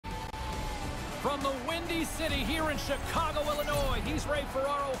From the Windy City here in Chicago, Illinois, he's Ray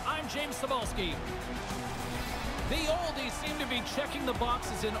Ferraro. I'm James Cebulski. The oldies seem to be checking the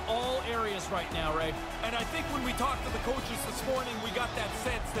boxes in all areas right now, Ray. And I think when we talked to the coaches this morning, we got that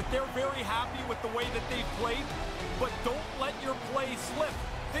sense that they're very happy with the way that they've played. But don't let your play slip.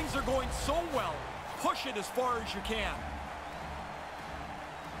 Things are going so well. Push it as far as you can.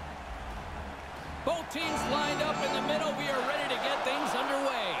 Both teams lined up in the middle. We are ready to get things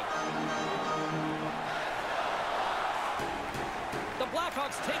underway. The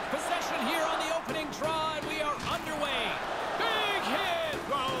Blackhawks take possession here on the opening draw, and we are underway. Big hit!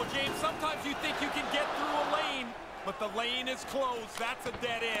 Oh, James, sometimes you think you can get through a lane, but the lane is closed. That's a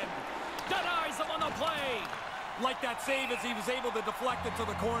dead end. Denies him on the play. Like that save as he was able to deflect it to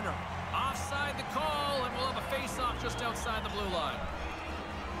the corner. Offside the call, and we'll have a face-off just outside the blue line.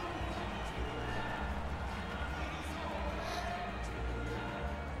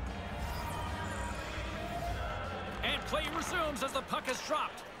 And play resumes as the puck is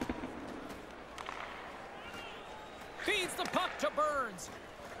dropped. Feeds the puck to Burns.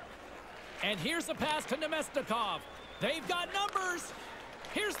 And here's the pass to Nemestikov. They've got numbers.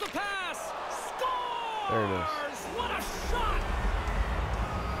 Here's the pass. Scores! There it is. What a shot!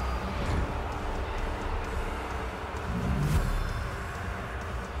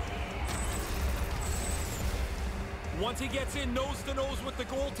 Once he gets in nose-to-nose with the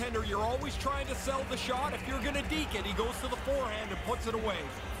goaltender, you're always trying to sell the shot. If you're going to deke it, he goes to the forehand and puts it away.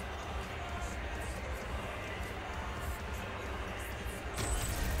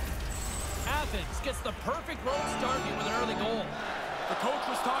 Athens gets the perfect road start here with an early goal. The coach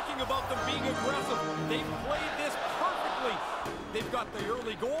was talking about them being aggressive. They've played this perfectly. They've got the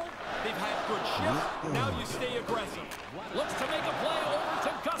early goal. They've had good shifts. Now you stay aggressive. Looks to make a play over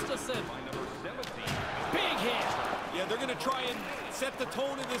to Gustafsson. Big hit. Yeah, they're going to try and set the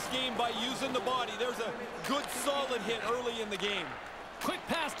tone of this game by using the body. There's a good, solid hit early in the game. Quick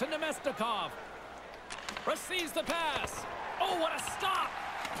pass to Nemestikov. Receives the pass. Oh, what a stop.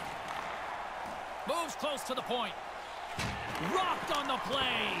 Moves close to the point. Rocked on the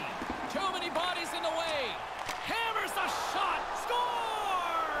play. Too many bodies in the way. Hammers the shot.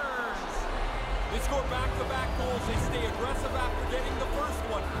 Scores! They score back-to-back goals. They stay aggressive after getting the first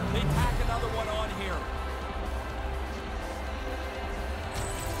one. They tack another one on here.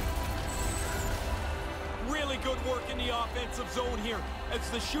 Really good work in the offensive zone here as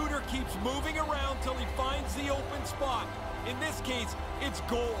the shooter keeps moving around till he finds the open spot. In this case, it's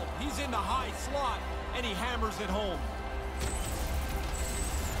goal. He's in the high slot, and he hammers it home.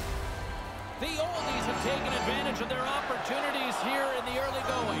 The oldies have taken advantage of their opportunities here in the early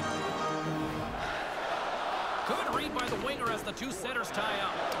going. Good read by the winger as the two centers tie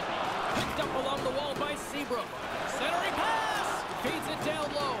up. Picked up along the wall by Seabrook. Centering pass! Feeds it down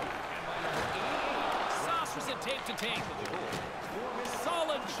low. Saucers it tape to tape.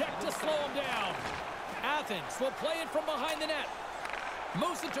 Solid check to slow him down. Athens will play it from behind the net.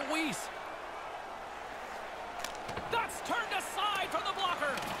 Moves it to Weiss. That's turned aside from the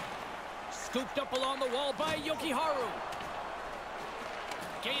blocker. Scooped up along the wall by Yokiharu.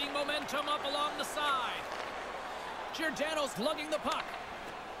 Gaining momentum up along the side. Giordano's lugging the puck.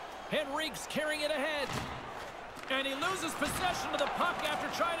 Henrique's carrying it ahead. And he loses possession of the puck after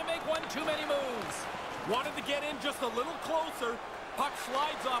trying to make one too many moves. Wanted to get in just a little closer. Puck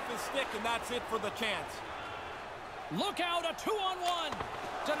slides off his stick, and that's it for the chance. Look out, a 2-on-1.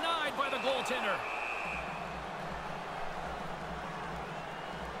 Denied by the goaltender.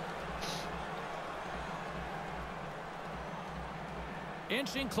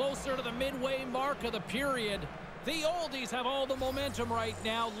 Inching closer to the midway mark of the period. The oldies have all the momentum right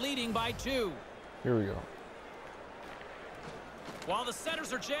now, leading by 2. Here we go. While the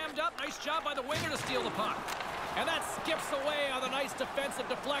centers are jammed up, nice job by the winger to steal the puck. And that skips away on the nice defensive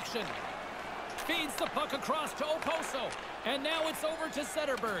deflection. Feeds the puck across to Oposo. And now it's over to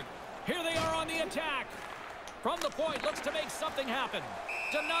Zetterberg. Here they are on the attack. From the point, looks to make something happen.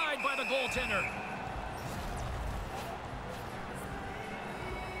 Denied by the goaltender.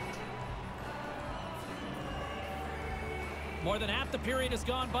 More than half the period has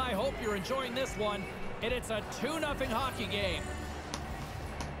gone by. Hope you're enjoying this one. And it's a 2-0 hockey game.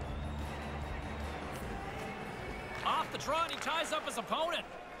 Off the draw, and he ties up his opponent.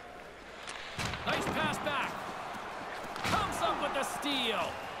 Nice pass back. Comes up with the steal.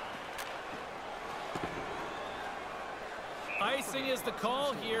 Icing is the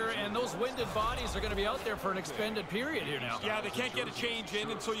call here, and those winded bodies are going to be out there for an extended period here now. Yeah, they can't get a change in,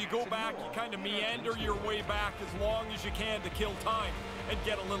 and so you go back, you kind of meander your way back as long as you can to kill time and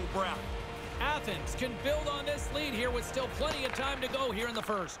get a little breath. Athens can build on this lead here with still plenty of time to go here in the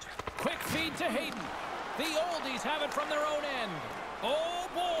first. Quick feed to Hayden. The oldies have it from their own end. Oh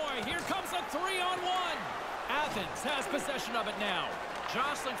boy, here comes a 3-on-1. Athens has possession of it now.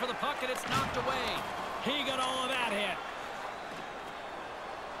 Jostling for the puck, and it's knocked away. He got all of that hit.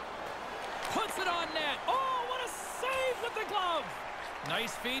 Puts it on net. Oh, what a save with the glove.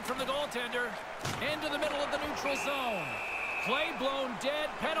 Nice feed from the goaltender. Into the middle of the neutral zone. Play blown dead.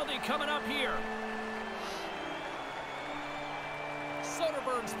 Penalty coming up here.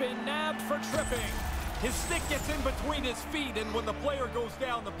 Soderberg's been nabbed for tripping. His stick gets in between his feet, and when the player goes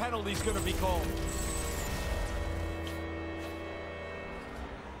down, the penalty's going to be called.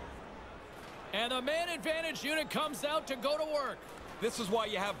 And the man advantage unit comes out to go to work. This is why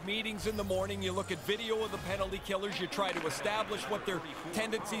you have meetings in the morning. You look at video of the penalty killers. You try to establish what their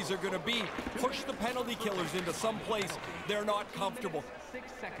tendencies are going to be. Push the penalty killers into some place they're not comfortable.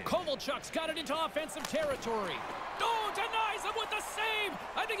 Kovalchuk's got it into offensive territory. Oh, denies him with the save.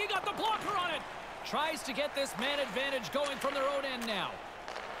 I think he got the blocker on it. Tries to get this man advantage going from their own end now.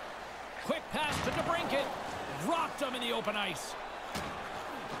 Quick pass to DeBrincat. Rocked him in the open ice.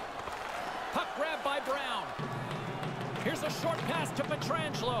 Puck grabbed by Brown. Here's a short pass to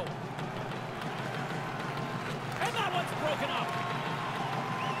Pietrangelo. And that one's broken up.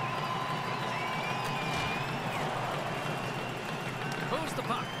 Moves the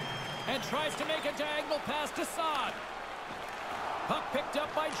puck. And tries to make a diagonal pass to Saad. Puck picked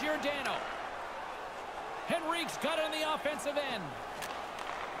up by Giordano. Henrique's got it on the offensive end.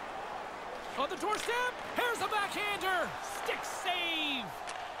 On the doorstep. Here's a backhander. Stick save.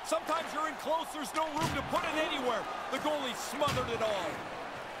 Sometimes you're in close, there's no room to put it anywhere. The goalie smothered it all.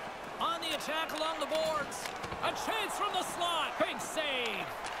 On the attack along the boards. A chance from the slot. Big save.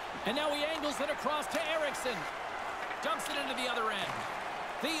 And now he angles it across to Eriksson. Dumps it into the other end.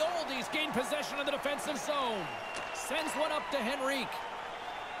 The oldies gain possession of the defensive zone. Sends one up to Henrique.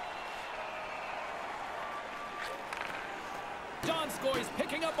 Donskoy's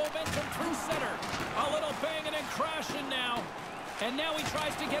picking up momentum through center. A little banging and crashing now. And now he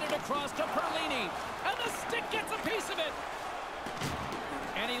tries to get it across to Perlini. And the stick gets a piece of it.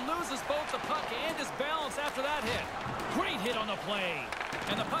 And he loses both the puck and his balance after that hit. Great hit on the play.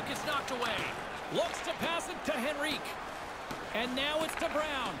 And the puck is knocked away. Looks to pass it to Henrique. And now it's to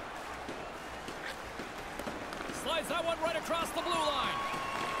Brown. Slides that one right across the blue line.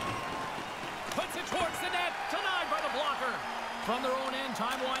 Puts it towards the net. Denied by the blocker. From their own end,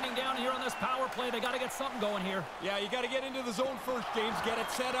 time winding down here on this power play. They got to get something going here. Yeah, you got to get into the zone first, James. Get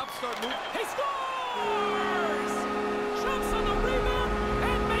it set up, start moving. He scores! Jumps on the rebound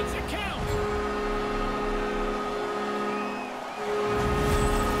and makes it count.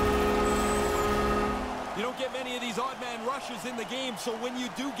 You don't get many of these odd man rushes in the game, so when you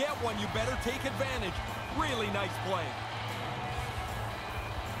do get one, you better take advantage. Really nice play.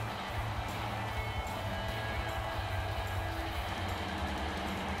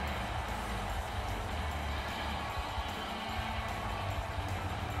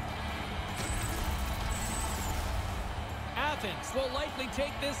 Athens will likely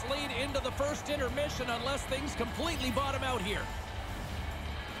take this lead into the first intermission unless things completely bottom out here.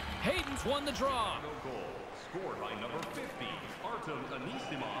 Hayden's won the draw. No goal. Scored by number 50, Artem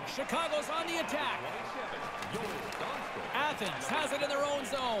Anisimov. Chicago's on the attack. Athens has it in their own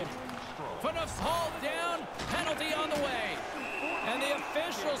zone. Phaneuf's hauled down. Penalty on the way. And the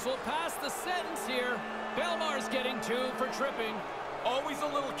officials will pass the sentence here. Belmar's getting 2 for tripping. Always a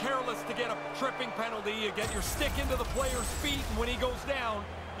little careless to get a tripping penalty. You get your stick into the player's feet, and when he goes down,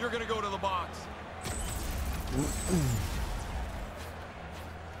 you're going to go to the box.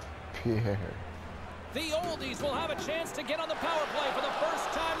 Pierre. The oldies will have a chance to get on the power play for the first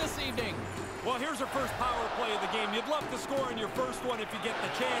time this evening. Well, here's our first power play of the game. You'd love to score in your first one if you get the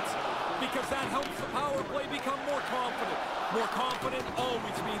chance, because that helps the power play become more confident. More confident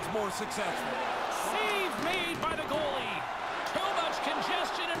always means more successful. Save made by the goalie. Too much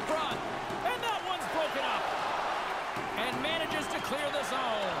congestion in front. And that one's broken up. And manages to clear the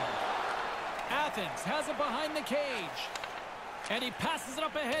zone. Athens has it behind the cage. And he passes it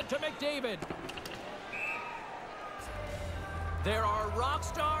up ahead to McDavid. There are rock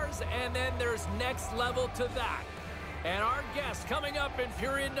stars, and then there's next level to that. And our guest coming up in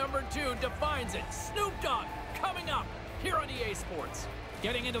period number 2 defines it. Snoop Dogg coming up here on EA Sports.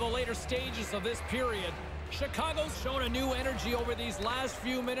 Getting into the later stages of this period, Chicago's shown a new energy over these last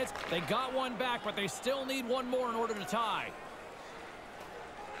few minutes. They got one back, but they still need one more in order to tie.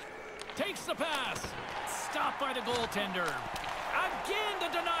 Takes the pass. Stopped by the goaltender. Again, the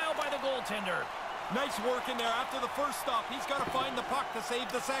denial by the goaltender. Nice work in there. After the first stop, he's got to find the puck to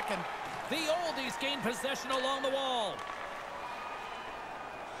save the second. The Oldies gain possession along the wall.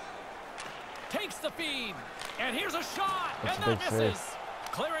 Takes the feed. And here's a shot. That's and a that big misses. save.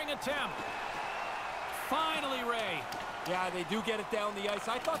 Clearing attempt. Finally, Ray. Yeah, they do get it down the ice.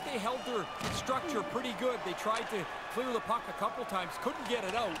 I thought they held their structure pretty good. They tried to clear the puck a couple times. Couldn't get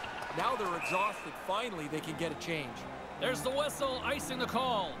it out. Now they're exhausted. Finally, they can get a change. There's the whistle, icing the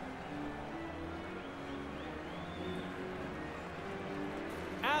call.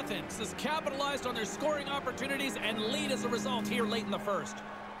 Athens has capitalized on their scoring opportunities and lead as a result here late in the first.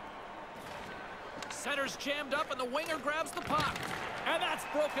 Center's jammed up and the winger grabs the puck. And that's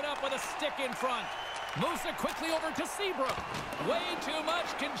broken up with a stick in front. Moves it quickly over to Seabrook. Way too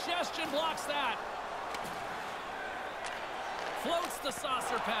much congestion blocks that. Floats the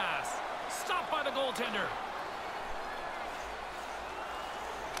saucer pass. Stopped by the goaltender.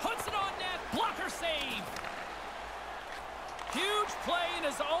 Puts it on net. Blocker save. Huge play in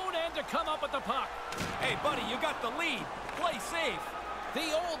his own end to come up with the puck. Hey, buddy, you got the lead. Play safe.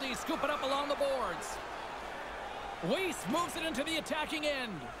 The Oldies scoop it up along the boards. Weiss moves it into the attacking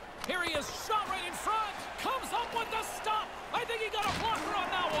end. Here he is, shot right in front. Comes up with the stop. I think he got a blocker on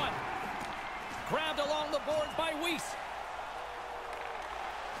that one. Grabbed along the boards by Weiss.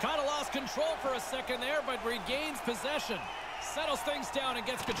 Kind of lost control for a second there, but regains possession. Settles things down and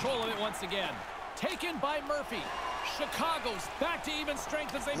gets control of it once again. Taken by Murphy. Chicago's back to even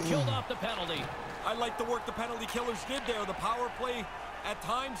strength as they've killed off the penalty. I like the work the penalty killers did there. The power play at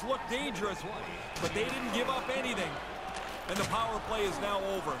times looked dangerous, but they didn't give up anything. And the power play is now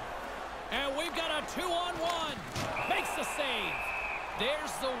over. And we've got a 2-on-1. Makes the save.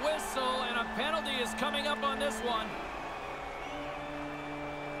 There's the whistle, and a penalty is coming up on this one.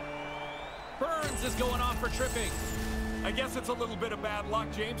 Burns is going off for tripping. I guess it's a little bit of bad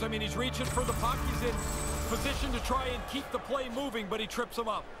luck, James. I mean, he's reaching for the puck. He's in position to try and keep the play moving, but he trips him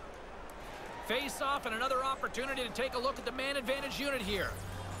up. Face off and another opportunity to take a look at the man advantage unit here.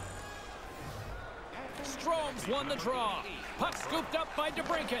 Strome's won the draw. Puck scooped up by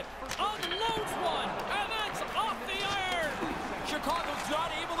DeBrincat. Unloads one, and that's off the iron. Chicago's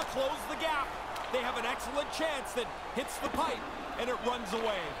not able to close the gap. They have an excellent chance that hits the pipe, and it runs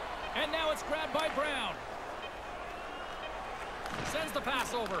away. And now it's grabbed by Brown. Sends the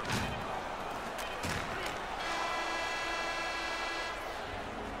pass over.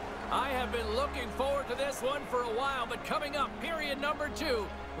 I have been looking forward to this one for a while, but coming up, period number 2,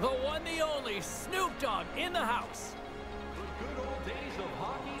 the one, the only, Snoop Dogg in the house. The good old days of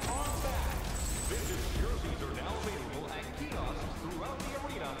hockey are back. Vintage jerseys are now available at kiosks throughout the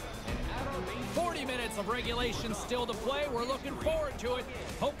arena and at our main... 40 minutes of regulation still to play. We're looking forward to it.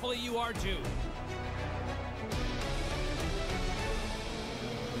 Hopefully you are too.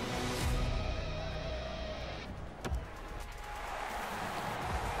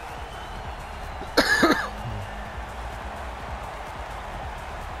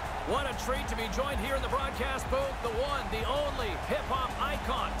 What a treat to be joined here in the broadcast booth. The one, the only hip-hop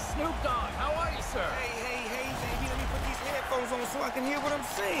icon, Snoop Dogg. How are you, sir? Hey, baby, let me put these headphones on so I can hear what I'm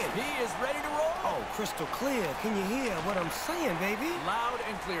saying. He is ready to roll. Oh, crystal clear. Can you hear what I'm saying, baby? Loud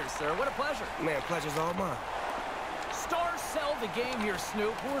and clear, sir. What a pleasure. Man, pleasure's all mine. Stars sell the game here,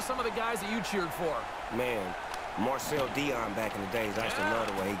 Snoop. Who are some of the guys that you cheered for? Man, Marcel Dion back in the days. I used to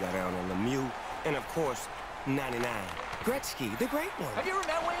love the way he got down on Lemieux. And, of course, 99. Gretzky, the great one. Have you ever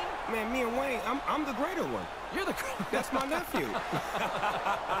met Wayne? Man, me and Wayne, I'm the greater one. You're the... That's my nephew.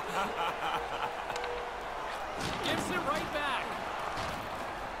 Gives it right back.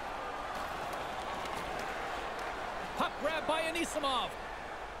 Puck grabbed by Anisimov.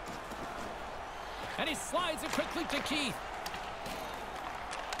 And he slides it quickly to Keith.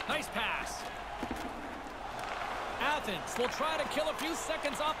 Nice pass. Athens will try to kill a few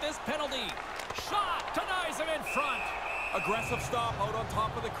seconds off this penalty. Shot denies him in front. Aggressive stop out on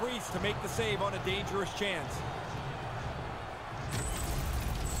top of the crease to make the save on a dangerous chance.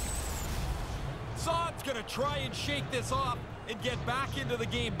 Saad's going to try and shake this off and get back into the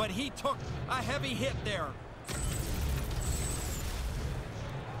game, but he took a heavy hit there.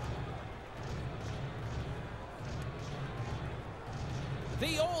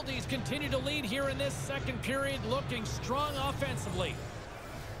 The Oldies continue to lead here in this second period, looking strong offensively.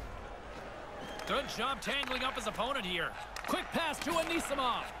 Good job tangling up his opponent here. Quick pass to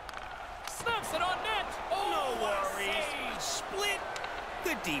Anisimov. Snaps it on net. Oh, No what a worries. save. Split.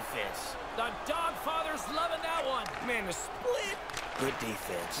 Good defense. The Dogfather's loving that one. Man, the split. Good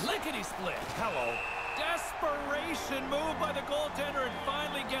defense. Lickety split. Hello. Desperation move by the goaltender and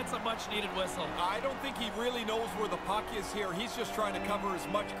finally gets a much-needed whistle. I don't think he really knows where the puck is here. He's just trying to cover as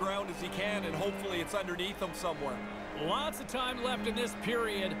much ground as he can, and hopefully it's underneath him somewhere. Lots of time left in this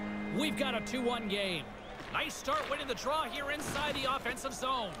period. We've got a 2-1 game. Nice start winning the draw here inside the offensive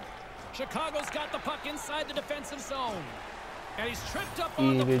zone. Chicago's got the puck inside the defensive zone. And he's tripped up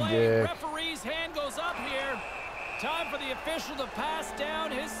on the play. Referee's hand goes up here. Time for the official to pass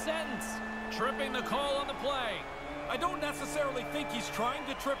down his sentence. Tripping the call on the play. I don't necessarily think he's trying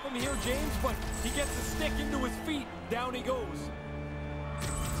to trip him here, James, but he gets a stick into his feet. Down he goes.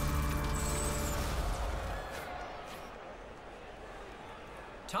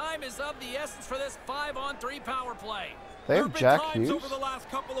 Time is of the essence for this 5-on-3 power play. They have Jack Hughes. Over the last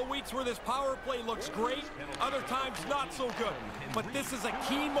couple of weeks where this power play looks great, other times not so good. But this is a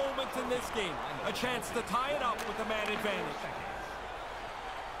key moment in this game. A chance to tie it up with the man advantage.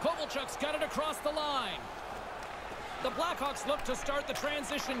 Kovalchuk's got it across the line. The Blackhawks look to start the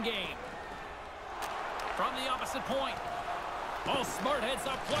transition game. From the opposite point. Oh, smart heads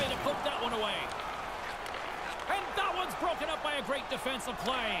up play to poke that one away. And that one's broken up by a great defensive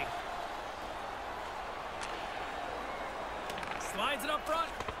play. Slides it up front.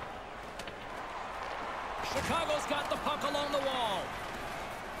 Chicago's got the puck along the wall.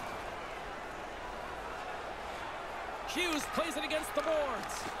 Hughes plays it against the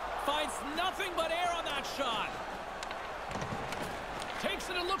boards. Finds nothing but air on that shot. Takes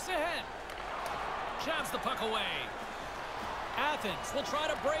it and looks ahead. Jabs the puck away. Athens will try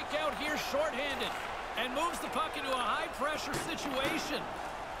to break out here shorthanded and moves the puck into a high-pressure situation.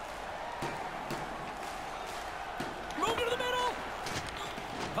 Moved to the middle.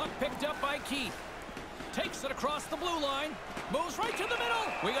 Puck picked up by Keith. Takes it across the blue line. Moves right to the middle.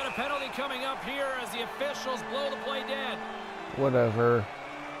 We got a penalty coming up here as the officials blow the play dead. Whatever.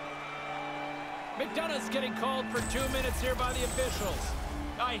 McDonough's getting called for 2 minutes here by the officials.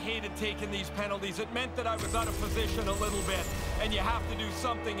 I hated taking these penalties. It meant that I was out of position a little bit, and you have to do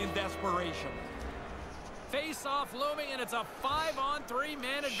something in desperation. Face-off looming, and it's a 5-on-3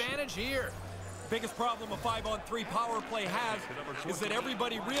 man advantage here. Biggest problem a 5-on-3 power play has is that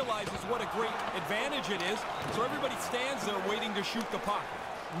everybody realizes what a great advantage it is, so everybody stands there waiting to shoot the puck.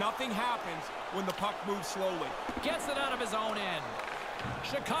 Nothing happens when the puck moves slowly. Gets it out of his own end.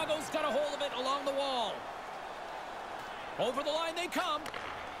 Chicago's got a hold of it along the wall. Over the line they come.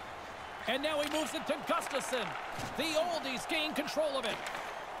 And now he moves it to Gustafsson. The oldies gain control of it.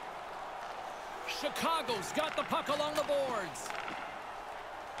 Chicago's got the puck along the boards.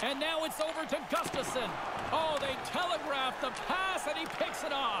 And now it's over to Gustafsson. Oh, they telegraph the pass, and he picks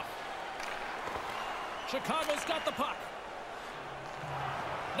it off. Chicago's got the puck.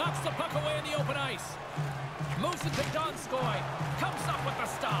 Knocks the puck away in the open ice. Moves it to Donskoy. Comes up with the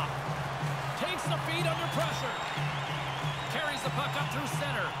stop. Takes the feed under pressure. Carries the puck up through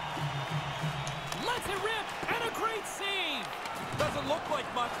center. Lets it rip, and a great save. Doesn't look like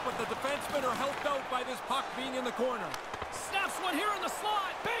much, but the defensemen are helped out by this puck being in the corner. Snaps one here in the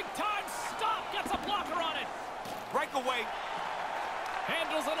slot. Big time stop. Gets a blocker on it. Breakaway.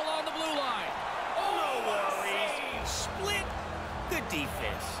 Handles it along the blue line. Oh, No worries. save. Split. Good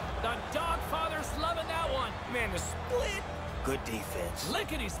defense. The Dogfather's loving that one. Man, the split. Good defense.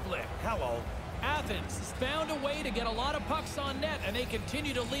 Lickety split. Hello. Athens has found a way to get a lot of pucks on net, and they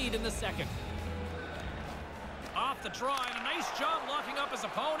continue to lead in the second. Off the draw, and a nice job locking up his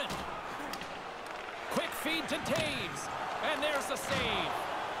opponent. Quick feed to Taves, and there's the save.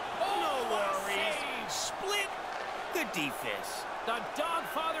 Oh, No what a worries. save. Split. Good defense. The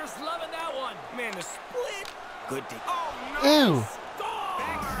Dogfather's loving that one. Man, the split. Good defense. Oh, no. Ew. Score!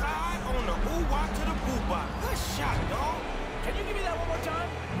 Backside on the oo-wop to the boo-bop. Good shot, dog. Can you give me that one more time?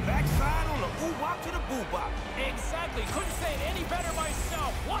 Backside on the oo-wop to the boo-bop. Exactly. Couldn't say it any better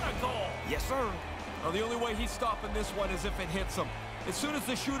myself. What a goal. Yes, sir. Well, the only way he's stopping this one is if it hits him. As soon as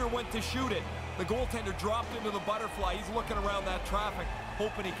the shooter went to shoot it, the goaltender dropped into the butterfly. He's looking around that traffic,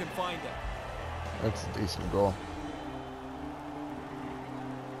 hoping he can find it. That's a decent goal.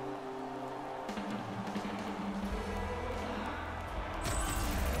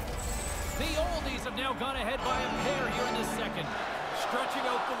 The oldies have now gone ahead by a pair here in the second. Stretching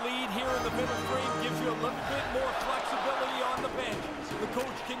out the lead here in the middle frame gives you a little bit more flexibility on the bench. The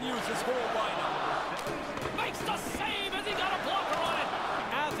coach can use his whole lineup. Makes the save as he got a blocker on it.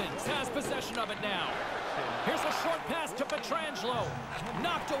 Athens has possession of it now. Here's a short pass to Pietrangelo.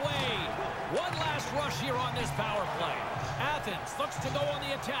 Knocked away. One last rush here on this power play. Athens looks to go on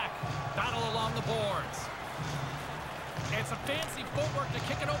the attack. Battle along the boards. It's a fancy footwork to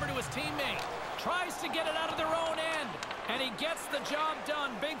kick it over to his teammate. Tries to get it out of their own end. And he gets the job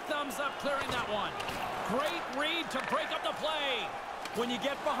done. Big thumbs up clearing that one. Great read to break up the play. When you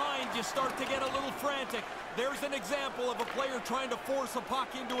get behind, you start to get a little frantic. There's an example of a player trying to force a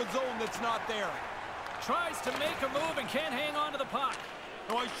puck into a zone that's not there. Tries to make a move and can't hang on to the puck.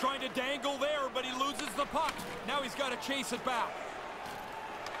 Oh, he's trying to dangle there, but he loses the puck. Now he's got to chase it back.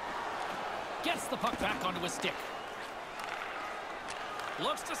 Gets the puck back onto his stick.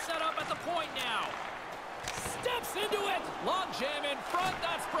 Looks to set up at the point now. Steps into it. Long jam in front.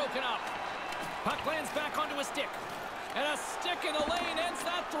 That's broken up. Puck lands back onto his stick. And a stick in the lane ends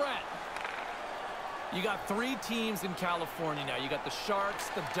that threat. You got 3 teams in California now. You got the Sharks,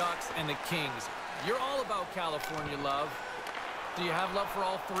 the Ducks, and the Kings. You're all about California love. Do you have love for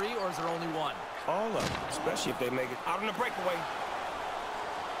all 3, or is there only one? All of them, especially if they make it out on the breakaway.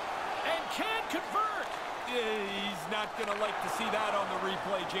 And can't convert. He's not going to like to see that on the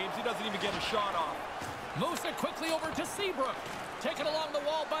replay, James. He doesn't even get a shot off. Moves it quickly over to Seabrook. Taken along the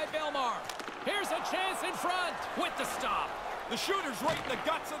wall by Belmar. Here's a chance in front with the stop. The shooter's right in the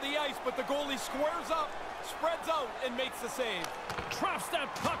guts of the ice, but the goalie squares up, spreads out, and makes the save. Traps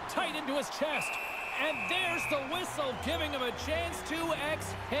that puck tight into his chest. And there's the whistle, giving him a chance to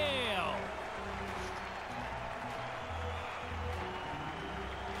exhale.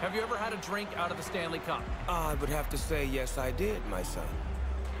 Have you ever had a drink out of the Stanley Cup? I would have to say yes, I did, my son.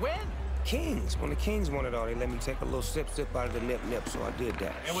 When? Kings. When the Kings won it all, they let me take a little sip out of the nip, so I did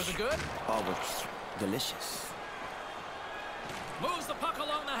that. And was it good? Oh, it was delicious. Moves the puck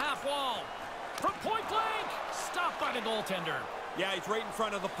along the half wall. From point blank. Stopped by the goaltender. Yeah, he's right in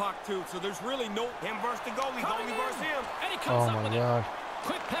front of the puck, too, so there's really no... Him versus the goalie, goalie versus him. And he comes up with God. it.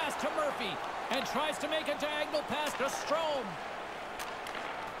 Quick pass to Murphy. And tries to make a diagonal pass to Strome.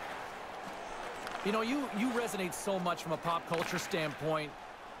 You know, you resonate so much from a pop culture standpoint.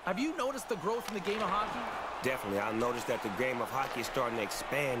 Have you noticed the growth in the game of hockey? Definitely. I noticed that the game of hockey is starting to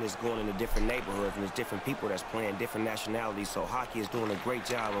expand. It's going into different neighborhoods, and there's different people that's playing different nationalities. So hockey is doing a great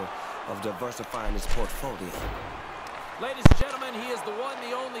job of diversifying its portfolio. Ladies and gentlemen, he is the one,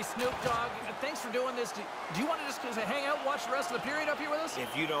 the only Snoop Dogg. Thanks for doing this. Do you want to just hang out and watch the rest of the period up here with us?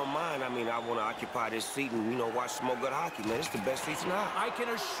 If you don't mind, I mean, I want to occupy this seat and, watch some more good hockey, man. It's the best seats now. I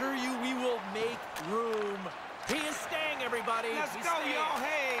can assure you we will make room. He is staying, everybody. Let's go, y'all.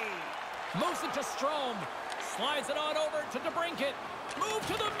 Hey. Moves it to Strome. Slides it on over to DeBrincat. Move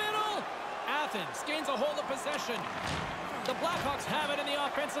to the middle. Athens gains a hold of possession. The Blackhawks have it in the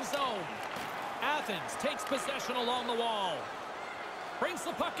offensive zone. Athens takes possession along the wall. Brings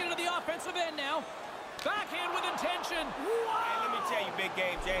the puck into the offensive end now. Backhand with intention. Hey, let me tell you, big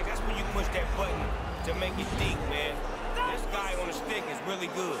game, James. That's when you push that button to make it deep, man. This guy on the stick is really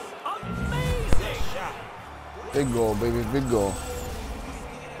good. Amazing. Big shot. Big goal, baby, big goal.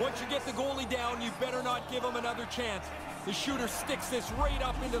 Once you get the goalie down, you better not give him another chance. The shooter sticks this right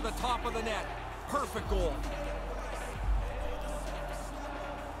up into the top of the net. Perfect goal.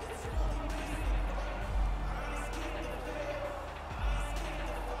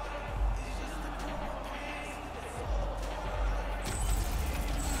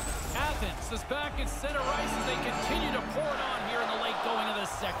 Athens is back at center ice as they continue to pour it on here in the late going of the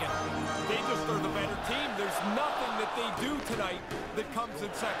second. They just are the better team. There's nothing that they do tonight that comes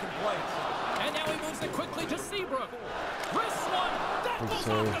in second place. And now he moves it quickly to Seabrook. Wrists one. That goes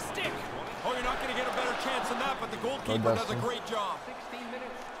off the stick. Oh, you're not going to get a better chance than that, but the goalkeeper does a great job.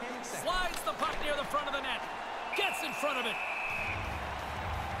 Slides the puck near the front of the net. Gets in front of it.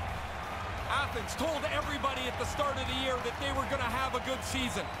 Athens told everybody at the start of the year that they were going to have a good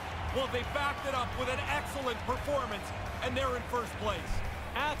season. Well, they backed it up with an excellent performance, and they're in first place.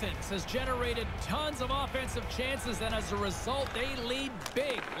 Athens has generated tons of offensive chances, and as a result, they lead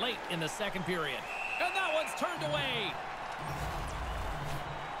big late in the second period. And that one's turned away.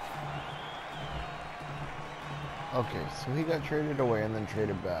 Okay, so he got traded away and then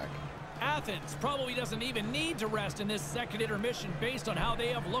traded back. Athens probably doesn't even need to rest in this second intermission based on how they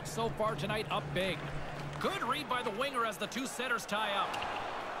have looked so far tonight up big. Good read by the winger as the two setters tie up.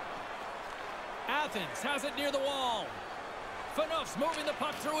 Athens has it near the wall. Phaneuf's moving the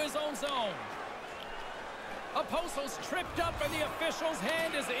puck through his own zone. Oposo's tripped up and the official's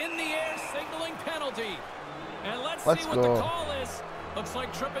hand is in the air signaling penalty. And let's see what the call is. Looks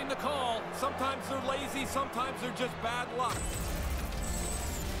like tripping the call. Sometimes they're lazy, sometimes they're just bad luck.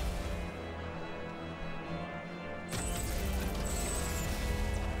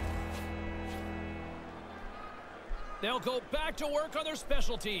 They'll go back to work on their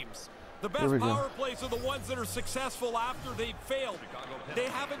special teams. The best power plays are the ones that are successful after they've failed. They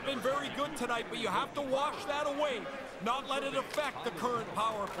haven't been very good tonight, but you have to wash that away, not let it affect the current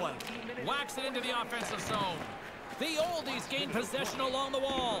power play. Whacks it into the offensive zone. The oldies gain possession along the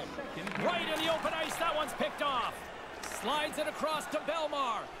wall. Right in the open ice, that one's picked off. Slides it across to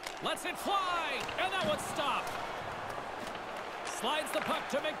Belmar. Lets it fly, and that one's stopped. Slides the puck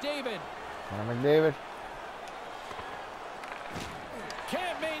to McDavid. McDavid. Can't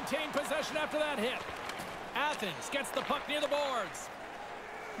possession after that hit. Athens gets the puck near the boards.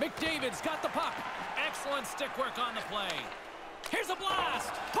 McDavid's got the puck. Excellent stick work on the play. Here's a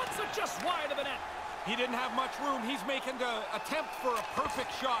blast. Puts it just wide of the net. He didn't have much room. He's making the attempt for a perfect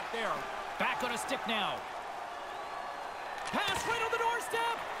shot there. Back on a stick now. Pass right on the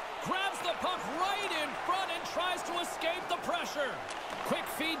doorstep. Grabs the puck right in front and tries to escape the pressure. Quick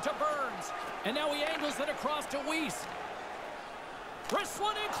feed to Burns. And now he angles it across to Weiss. Wrist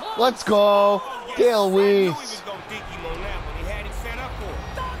one in close. Let's go. Dale I knew he Weiss. was going to dig him on that one. He had it set up for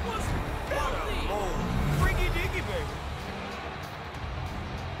him. That was filthy. Oh, freaky diggy, baby.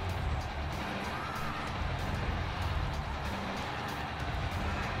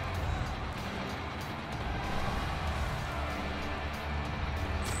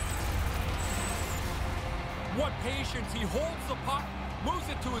 What patience. He holds the puck, moves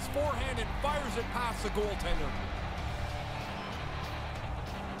it to his forehand, and fires it past the goaltender.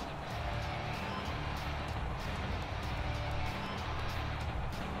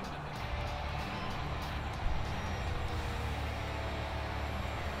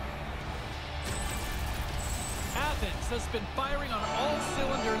 Athens has been firing on all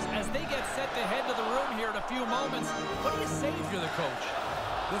cylinders as they get set to head to the room here in a few moments. What do you say if you're the coach?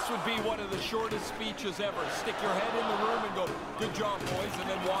 This would be one of the shortest speeches ever. Stick your head in the room and go, good job, boys, and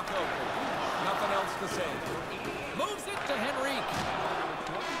then walk out. Nothing else to say. Moves it to Henrique.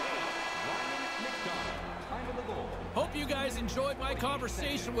 Hope you guys enjoyed my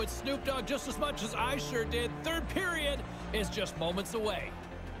conversation with Snoop Dogg just as much as I sure did. Third period is just moments away.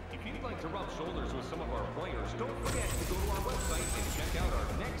 If you'd like to rub shoulders with some of our players, don't forget to go to our website and check out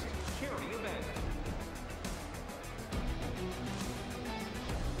our next charity event.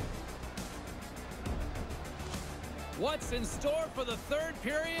 What's in store for the third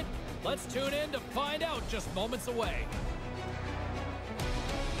period? Let's tune in to find out just moments away.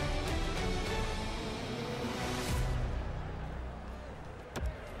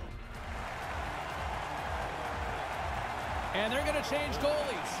 And they're going to change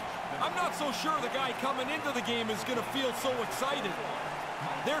goalies. I'm not so sure the guy coming into the game is going to feel so excited.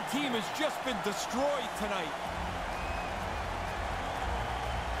 Their team has just been destroyed tonight.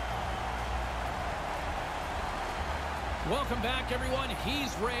 Welcome back, everyone.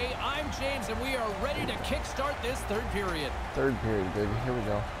 He's Ray, I'm James, and we are ready to kickstart this third period. Third period, baby. Here we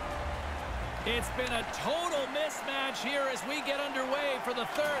go. It's been a total mismatch here as we get underway for the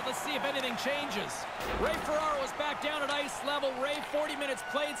third. Let's see if anything changes. Ray Ferraro is back down at ice level. Ray, 40 minutes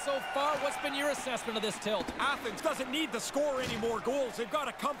played so far. What's been your assessment of this tilt? Athens doesn't need to score any more goals. They've got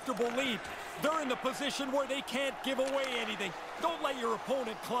a comfortable lead. They're in the position where they can't give away anything. Don't let your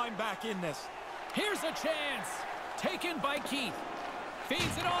opponent climb back in this. Here's a chance. Taken by Keith.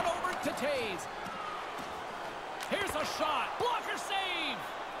 Feeds it on over to Taves. Here's a shot. Blocker save.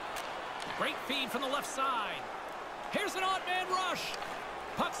 Great feed from the left side. Here's an odd man rush.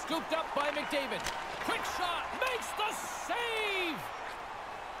 Puck scooped up by McDavid. Quick shot. Makes the save.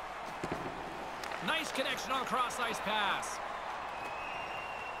 Nice connection on a cross-ice pass.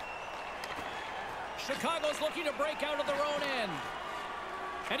 Chicago's looking to break out of their own end.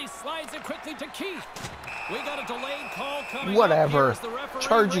 And he slides it quickly to Keith. We got a delayed call coming. Whatever. Up here as the referee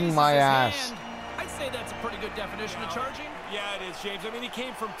Charging raises my his ass. hand. I'd say that's a pretty good definition of charging. Yeah, it is, James. I mean, he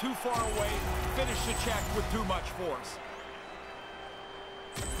came from too far away, finished the check with too much force.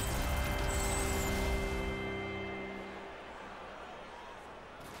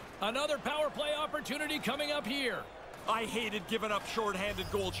 Another power play opportunity coming up here. I hated giving up shorthanded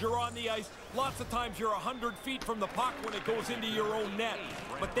goals. You're on the ice. Lots of times you're 100 feet from the puck when it goes into your own net.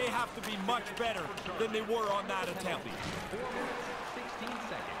 But they have to be much better than they were on that attempt. 4 minutes, 16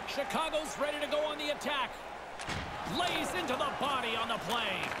 seconds. Chicago's ready to go on the attack. Lays into the body on the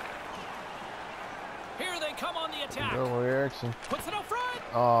play. Here they come on the attack. Go, Erickson. Puts it up front.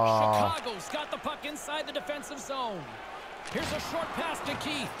 Aw. Chicago's got the puck inside the defensive zone. Here's a short pass to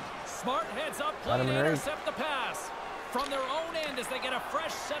Keith. Smart heads up play to intercept the pass. From their own end as they get a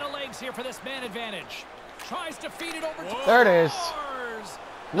fresh set of legs here for this man advantage. Tries to feed it over to There it is. Stars.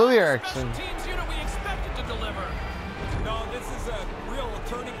 Louis Not the Erickson. Special teams unit we expected to deliver. No, this is a real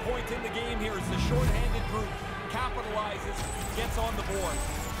turning point in the game here as the shorthanded group capitalizes, gets on the board.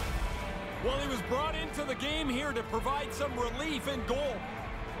 Well, he was brought into the game here to provide some relief in goal.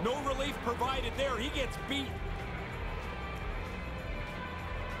 No relief provided there. He gets beat.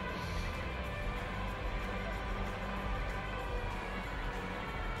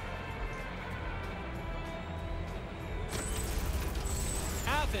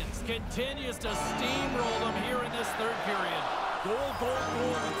 Athens continues to steamroll them here in this third period. Goal, goal,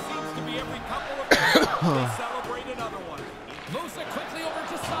 goal. It seems to be every couple of minutes they celebrate another one. Moves it quickly over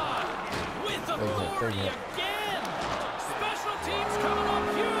to Saad. With authority again. Special teams coming up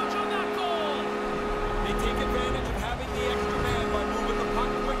huge on that goal. They take advantage of having the extra man by moving the puck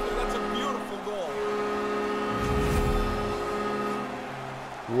quickly. That's a beautiful goal.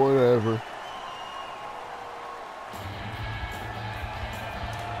 Whatever.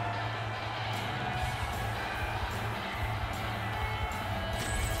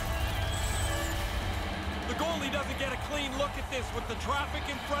 The goalie doesn't get a clean look at this with the traffic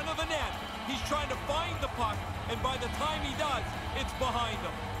in front of the net. He's trying to find the puck, and by the time he does, it's behind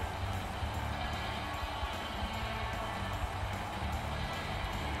him.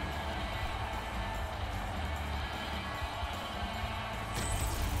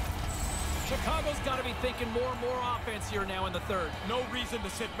 Chicago's got to be thinking more and more offense here now in the third. No reason to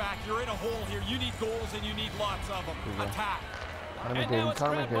sit back. You're in a hole here. You need goals, and you need lots of them. Attack. And now it's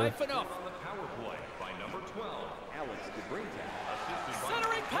grabbed by Phaneuf. On the power play by number 12, Alex DeBrincat.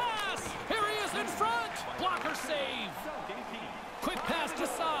 Centering pass. Here he is in front. Blocker save. Quick pass to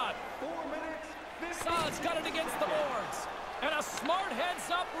Saad. Saad's got it against the boards. And a smart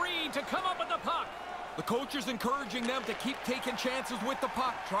heads-up read to come up with the puck. The coach is encouraging them to keep taking chances with the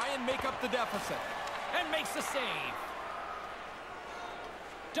puck. Try and make up the deficit. And makes the save.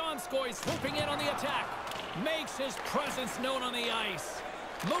 Donskoy swooping in on the attack. Makes his presence known on the ice.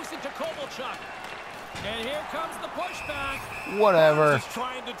 Moves it to Kovalchuk. And here comes the pushback. Whatever. Just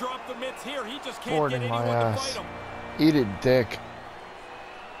trying to drop the mitts here. He just can't Boarding get my anyone to ass. fight him. Eat it, dick.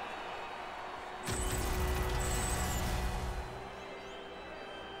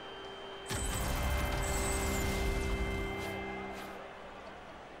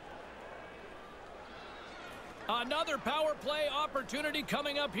 Another power play opportunity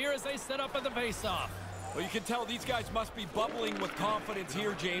coming up here as they set up at the faceoff. Well, you can tell these guys must be bubbling with confidence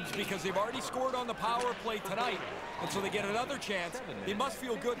here, James, because they've already scored on the power play tonight. And so they get another chance. They must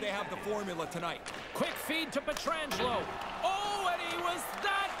feel good they have the formula tonight. Quick feed to Pietrangelo. Oh, and he was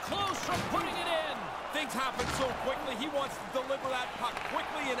that close from putting it in. Things happen so quickly. He wants to deliver that puck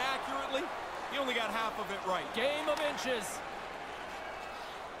quickly and accurately. He only got half of it right. Game of inches.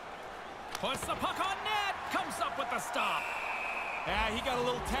 Puts the puck on net. Comes up with the stop. Yeah, he got a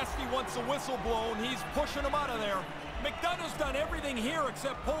little testy once the whistle blown. He's pushing him out of there. McDonough's done everything here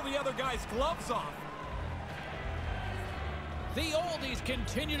except pull the other guy's gloves off. The Oldies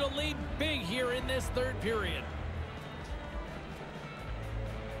continue to lead big here in this third period.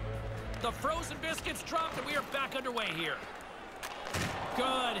 The frozen biscuits dropped and we are back underway here.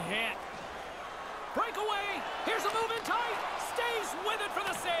 Good hit. Breakaway. Here's a move in tight. Stays with it for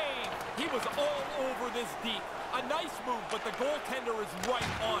the save. He was all over this deep. A nice move, but the goaltender is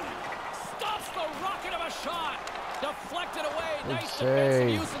right on it. Stops the rocket of a shot. Deflected away. Good Nice save. defensive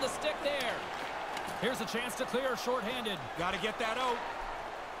use of the stick there. Here's a chance to clear shorthanded. Got to get that out.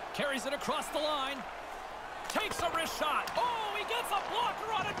 Carries it across the line. Takes a wrist shot. Oh, he gets a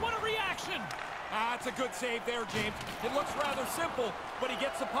blocker on it. What a reaction. That's a good save there, James. It looks rather simple, but he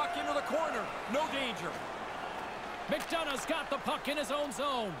gets the puck into the corner. No danger. McDonough's got the puck in his own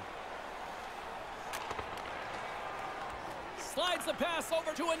zone. Slides the pass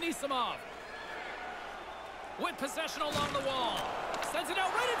over to Anisimov. With possession along the wall. Sends it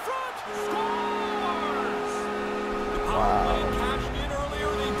out right in front. Scores! The power play cashed in earlier.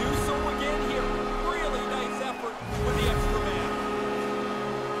 They do so again here. Really nice effort for the extra man.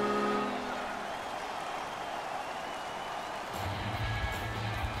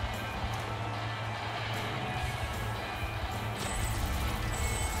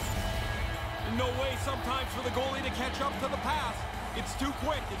 No way sometimes for the goalie to catch up to the pass. It's too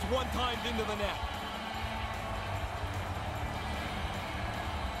quick. It's one-timed into the net.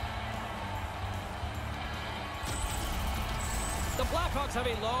 The Blackhawks have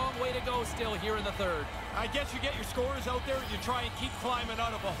a long way to go still here in the third. I guess you get your scorers out there, you try and keep climbing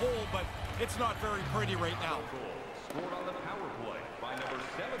out of a hole, but it's not very pretty right now. Scored on the power play by number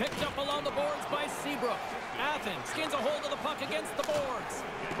 7. Picked up along the boards by Seabrook. Athens skins a hold of the puck against the boards.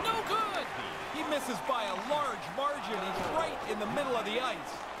 No good! He misses by a large margin. He's right in the middle of the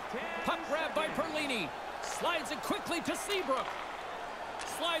ice. Puck grabbed by Perlini. Slides it quickly to Seabrook.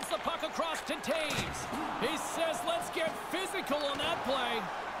 Slides the puck across to Taves. He says, let's get physical on that play.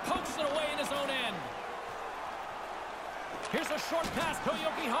 Pokes it away in his own end. Here's a short pass to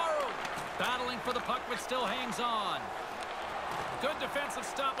Yokiharu. Battling for the puck, but still hangs on. Good defensive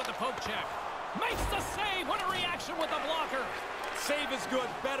stop with the poke check. Makes the save. What a reaction with the blocker. Save is good.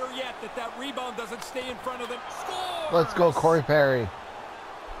 Better yet, that rebound doesn't stay in front of them. Scores! Let's go, Corey Perry.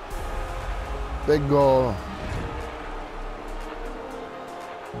 Big goal.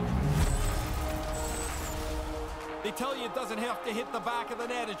 They They tell you it doesn't have to hit the back of the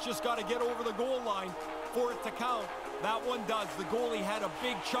net. It's just got to get over the goal line for it to count. That one does. The goalie had a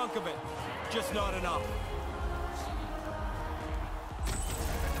big chunk of it. Just not enough.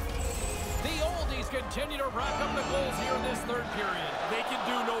 The oldies continue to rack up the goals here in this third period. They can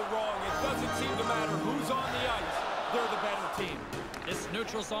do no wrong. It doesn't seem to matter who's on the ice. They're the better team. This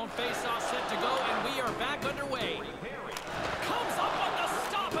neutral zone face-off set to go, and we are back underway. Comes up on the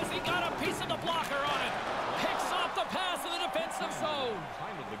stop as he got a piece of the blocker on it. Picks off the pass in the defensive zone.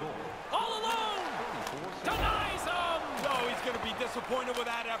 All alone. Denies him. No, he's going to be disappointed with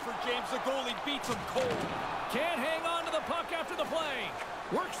that effort, James. The goalie beats him cold. Can't hang on to the puck after the play.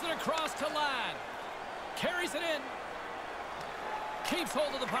 Works it across to Ladd. Carries it in. Keeps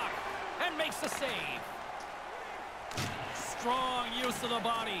hold of the puck and makes the save. Strong use of the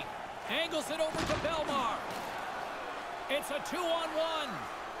body. Angles it over to Belmar. It's a 2-on-1.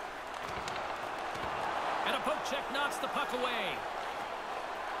 And a poke check knocks the puck away.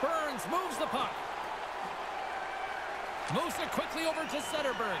 Burns moves the puck. Moves it quickly over to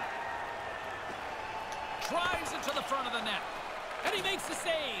Zetterberg. Drives it to the front of the net. And he makes the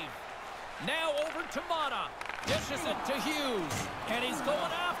save. Now over to Mata. Dishes it to Hughes. And he's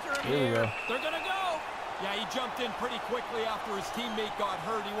going after him here. They're going to go. Yeah, he jumped in pretty quickly after his teammate got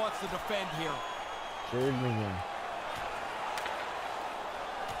hurt. He wants to defend here. Jared McGinn.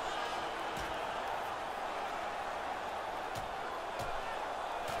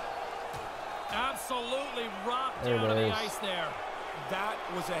 Absolutely rocked down on the ice there. That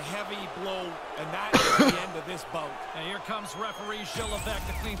was a heavy blow, and that is the end of this bout. And here comes referee Gillivac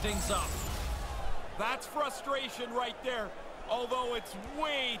to clean things up. That's frustration right there, although it's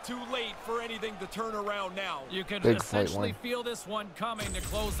way too late for anything to turn around now. You could essentially feel this one coming to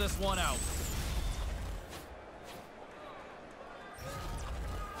close this one out.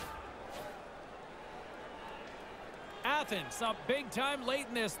 Athens up big time late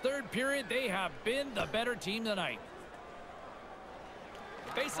in this third period. They have been the better team tonight.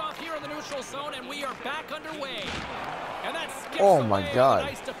 Face off here in the neutral zone, and we are back underway. And that skips away a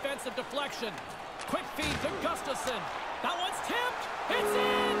nice defensive deflection. Quick feed to Gustafsson. That one's tipped. It's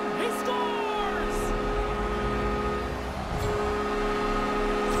in. He scores.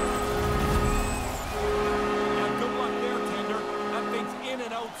 Yeah, good luck there, Tender. That thing's in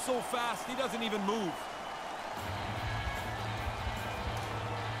and out so fast, he doesn't even move.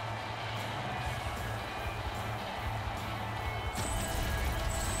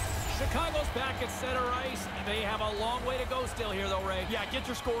 Chicago's back at center ice. They have a long way to go still here, though, Ray. Yeah, get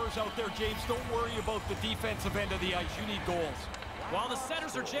your scorers out there, James. Don't worry about the defensive end of the ice. You need goals. While the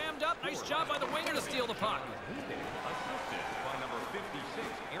centers are jammed up, nice job by the winger to steal the puck.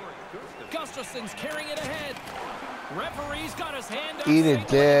 Gustafsson's carrying it ahead. Referee's got his hand up. Eat a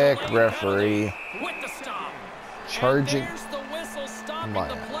dick, referee. With the stop. Charging. And there's the whistle stopping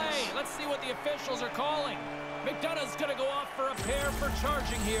the play. Let's see what the officials are calling. McDonough's going to go off for a pair for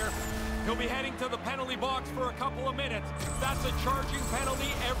charging here. He'll be heading to the penalty box for a couple of minutes. That's a charging penalty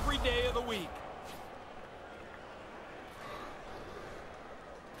every day of the week.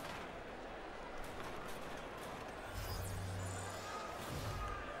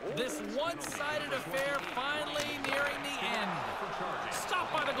 This one-sided affair finally nearing the end.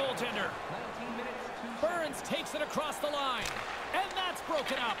 Stopped by the goaltender. Burns takes it across the line. And that's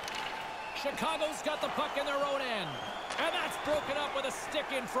broken up. Chicago's got the puck in their own end. And that's broken up with a stick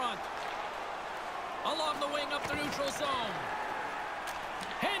in front. Along the wing up the neutral zone.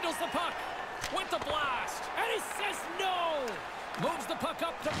 Handles the puck with the blast. And he says no. Moves the puck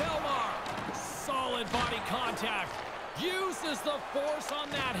up to Belmar. Solid body contact. Uses the force on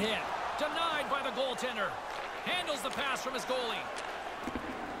that hit. Denied by the goaltender. Handles the pass from his goalie.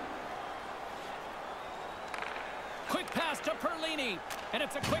 Quick pass to Perlini. And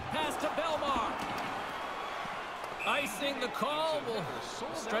it's a quick pass to Belmar. Icing the call. We'll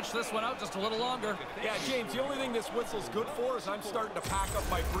stretch this one out just a little longer. Yeah, James, the only thing this whistle's good for is I'm starting to pack up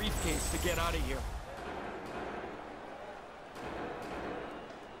my briefcase to get out of here.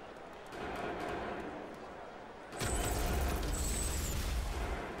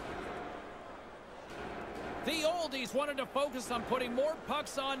 The oldies wanted to focus on putting more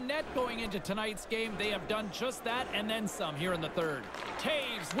pucks on net going into tonight's game. They have done just that and then some here in the third.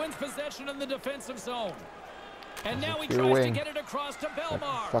 Taves wins possession in the defensive zone. And now he tries to get it across to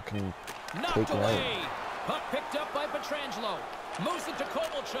Belmar. Knocked away. Puck picked up by Pietrangelo. Moves it to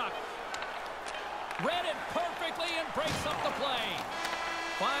Kovalchuk. Read it perfectly and breaks up the play.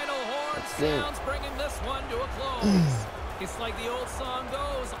 Final horn sounds, bringing this one to a close. It's like the old song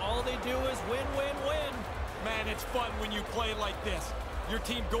goes, all they do is win, win, win. Man, it's fun when you play like this. Your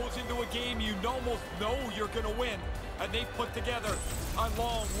team goes into a game you almost know you're going to win. and they've put together a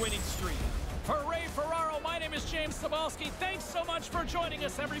long winning streak. For Ray Ferraro, my name is James Cebulski. Thanks so much for joining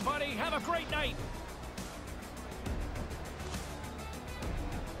us, everybody. Have a great night.